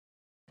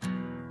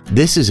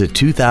This is a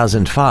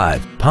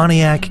 2005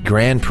 Pontiac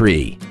Grand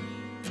Prix.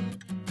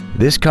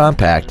 This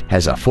compact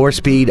has a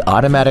 4-speed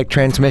automatic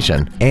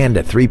transmission and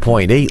a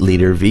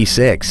 3.8-liter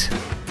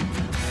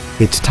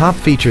V6. Its top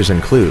features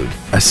include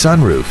a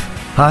sunroof,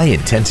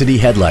 high-intensity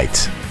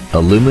headlights,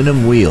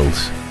 aluminum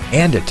wheels,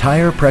 and a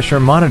tire pressure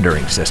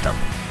monitoring system.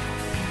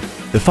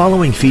 The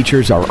following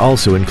features are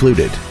also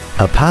included: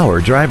 a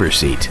power driver's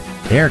seat,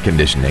 air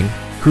conditioning,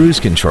 cruise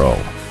control,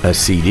 a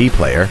CD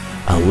player,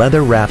 a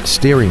leather-wrapped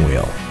steering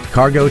wheel,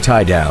 cargo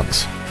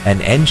tie-downs,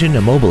 an engine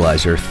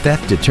immobilizer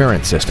theft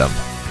deterrent system,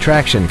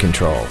 traction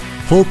control,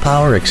 full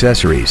power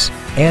accessories,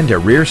 and a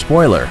rear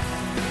spoiler.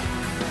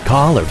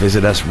 Call or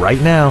visit us right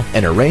now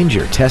and arrange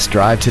your test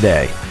drive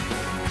today.